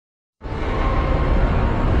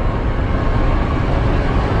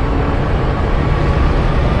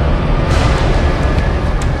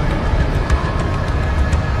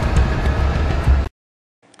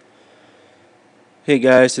Hey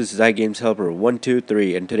guys, this is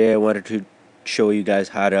iGamesHelper123, and today I wanted to show you guys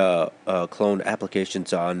how to clone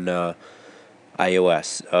applications on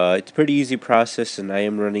iOS. It's a pretty easy process, and I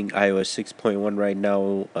am running iOS 6.1 right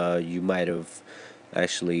now. You might have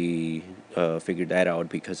actually figured that out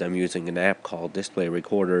because I'm using an app called Display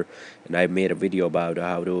Recorder, and I made a video about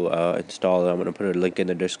how to install it. I'm going to put a link in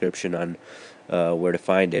the description on where to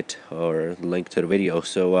find it, or link to the video.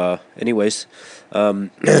 So anyways,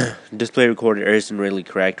 Display Recorder isn't really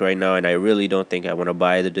correct right now, and I really don't think I want to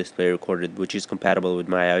buy the Display Recorder, which is compatible with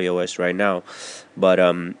my iOS right now, but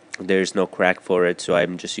there's no crack for it, so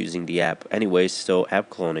I'm just using the app. Anyways, so app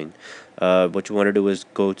cloning. What you want to do is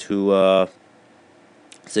go to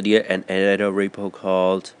Cydia and edit a repo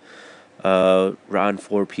called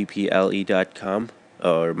ron4pple.com,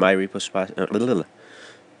 or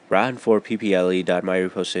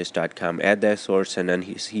ron4pple.myrepospace.com. Add that source, and then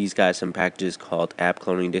he's got some packages called app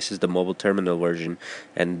cloning. This is the MobileTerminal version,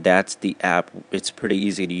 and that's the app. It's pretty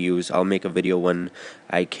easy to use. I'll make a video when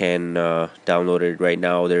I can download it. Right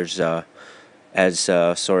now there's as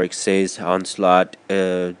Sorik says, onslaught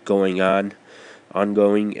ongoing and on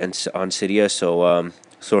Cydia, so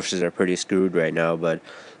sources are pretty screwed right now, but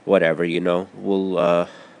whatever, I'll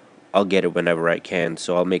get it whenever I can.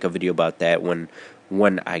 So I'll make a video about that when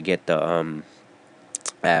I get the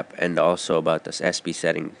app, and also about this SB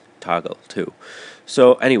setting toggle too.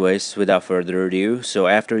 So anyways, without further ado, so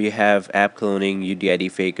after you have app cloning,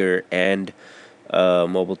 UDIDFaker, and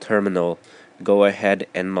MobileTerminal, go ahead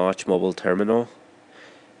and launch MobileTerminal,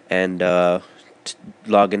 and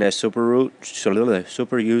log in as super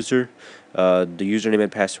user. The username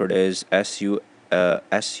and password is SU,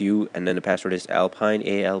 and then the password is Alpine,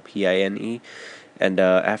 ALPINE, and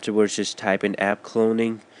afterwards just type in app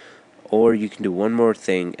cloning. Or you can do one more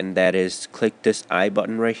thing, and that is click this I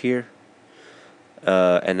button right here,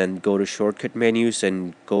 and then go to shortcut menus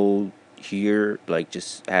and go here, like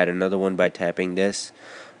just add another one by tapping this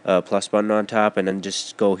plus button on top, and then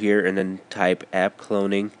just go here and then type app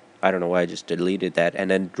cloning. I don't know why I just deleted that,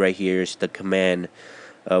 and then right here is the command,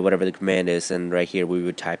 whatever the command is, and right here we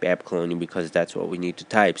would type app cloning because that's what we need to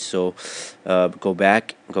type. So go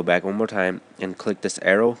back one more time and click this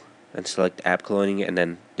arrow and select app cloning, and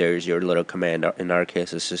then there's your little command. In our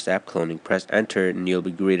case it's just app cloning. Press enter and you'll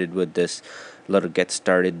be greeted with this little get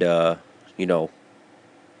started, I don't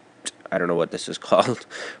know what this is called,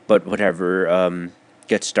 but whatever,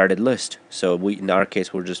 get started list. So in our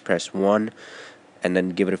case we'll just press 1 and then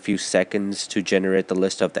give it a few seconds to generate the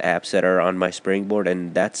list of the apps that are on my springboard,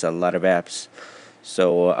 and that's a lot of apps.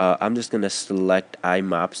 So I'm just gonna select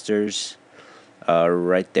iMobsters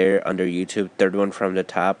right there under YouTube, third one from the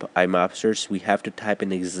top, iMobsters. We have to type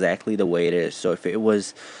in exactly the way it is. So if it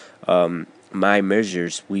was my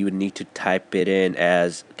measures, we would need to type it in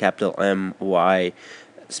as capital MY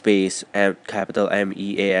space capital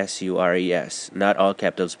MEASURES. Not all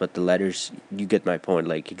capitals, but the letters. You get my point,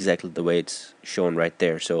 like exactly the way it's shown right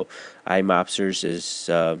there. So iMobsters is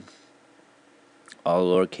all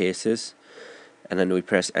lowercases, and then we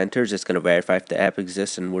press enter. It's going to verify if the app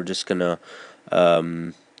exists, and we're just going to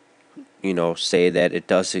say that it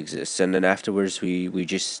does exist, and then afterwards we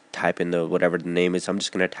just type in the whatever the name is. I'm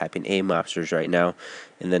just gonna type in iMobsters right now,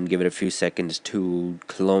 and then give it a few seconds to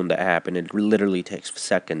clone the app, and it literally takes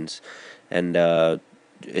seconds, and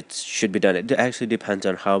it should be done. It actually depends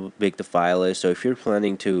on how big the file is. So if you're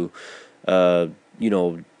planning to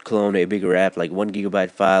clone a bigger app, like 1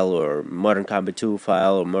 GB file, or Modern Combat 2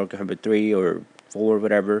 file, or Mortal Kombat 3 or 4,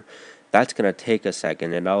 whatever, that's gonna take a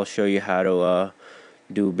second, and I'll show you how to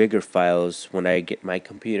do bigger files when I get my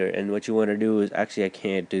computer. And what you want to do is, actually I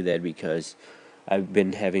can't do that because I've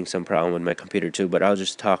been having some problem with my computer too, but I'll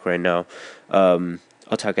just talk right now. I'll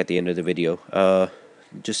talk at the end of the video.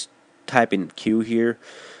 Just type in Q here.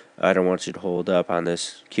 I don't want you to hold up on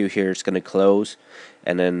this. Q here, it's going to close,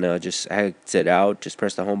 and then just exit out. Just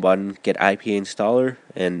press the home button, get IPA Installer,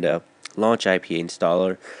 and launch IPA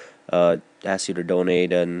Installer. Ask you to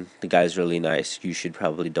donate, and the guy's really nice. You should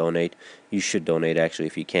probably donate. You should donate, actually,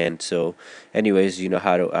 if you can. So anyways, you know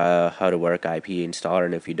how to work IPA Installer,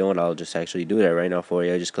 and if you don't, I'll just actually do that right now for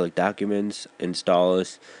you. Just click Documents,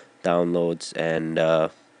 Installs, Downloads, and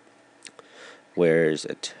where is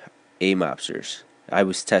it? iMobsters. I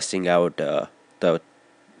was testing out the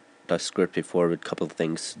script before with a couple of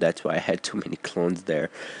things. That's why I had too many clones there.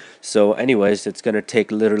 So anyways, it's gonna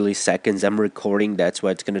take literally seconds. I'm recording, that's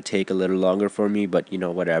why it's gonna take a little longer for me, but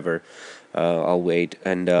whatever. I'll wait.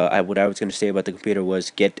 And what I was gonna say about the computer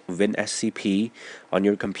was get WinSCP on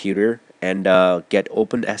your computer, and get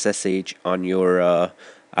OpenSSH on your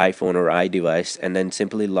iPhone or iDevice, and then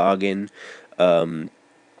simply log in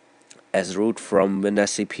as root from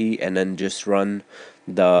WinSCP, and then just run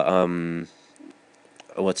the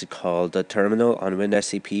what's it called, the terminal on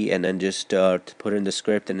WinSCP, and then just put in the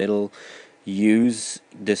script, and it'll use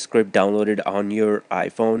the script downloaded on your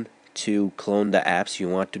iPhone to clone the apps you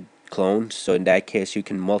want to clone. So in that case, you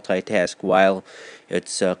can multitask while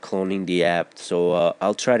it's cloning the app. So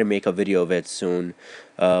I'll try to make a video of it soon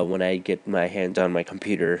when I get my hands on my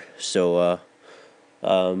computer. So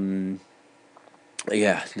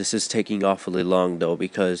yeah, this is taking awfully long though,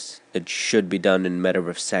 because it should be done in a matter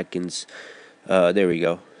of seconds. There we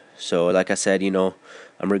go. So like I said,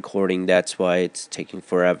 I'm recording, that's why it's taking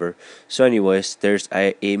forever. So anyways, there's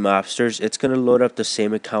iMobsters. It's gonna load up the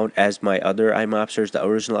same account as my other iMobsters, the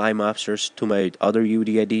original iMobsters, to my other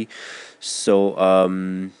UDID. So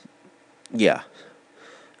yeah,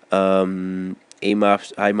 iMobsters,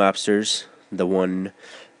 the one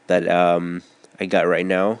that I got right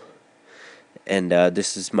now, and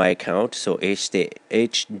this is my account. So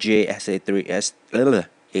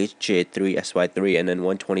HJ3SY3, and then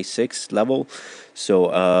 126 level.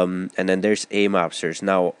 So and then there's iMobsters.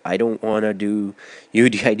 Now I don't want to do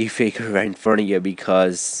UDIDFaker right in front of you,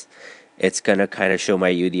 because it's gonna kind of show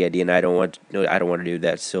my UDID, and I don't want to do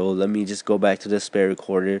that. So let me just go back to the spare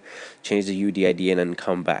recorder, change the UDID, and then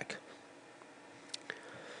come back.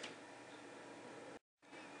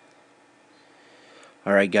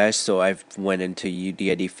 Alright guys, so I've went into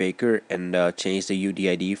UDIDFaker and changed the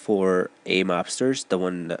UDID for iMobsters, the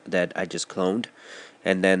one that I just cloned,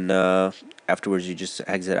 and then afterwards you just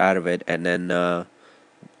exit out of it, and then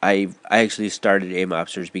I actually started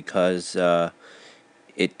iMobsters because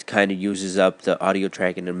it kind of uses up the audio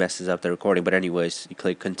track and it messes up the recording. But anyways, you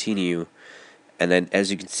click continue, and then as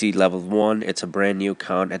you can see, level 1, it's a brand new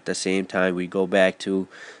account. At the same time, we go back to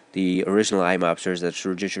the original iMobsters that's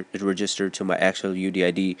registered to my actual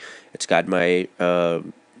UDID. It's got my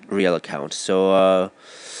real account. So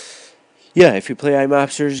yeah, if you play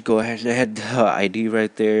iMobsters, go ahead and add the ID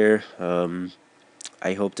right there.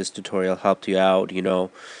 I hope this tutorial helped you out.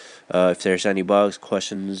 If there's any bugs,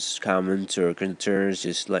 questions, comments, or concerns,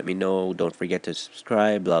 just let me know. Don't forget to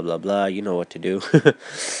subscribe, blah blah blah. You know what to do.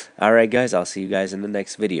 Alright guys, I'll see you guys in the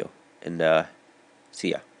next video. And see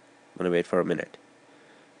ya. I'm gonna wait for a minute.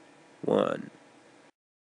 1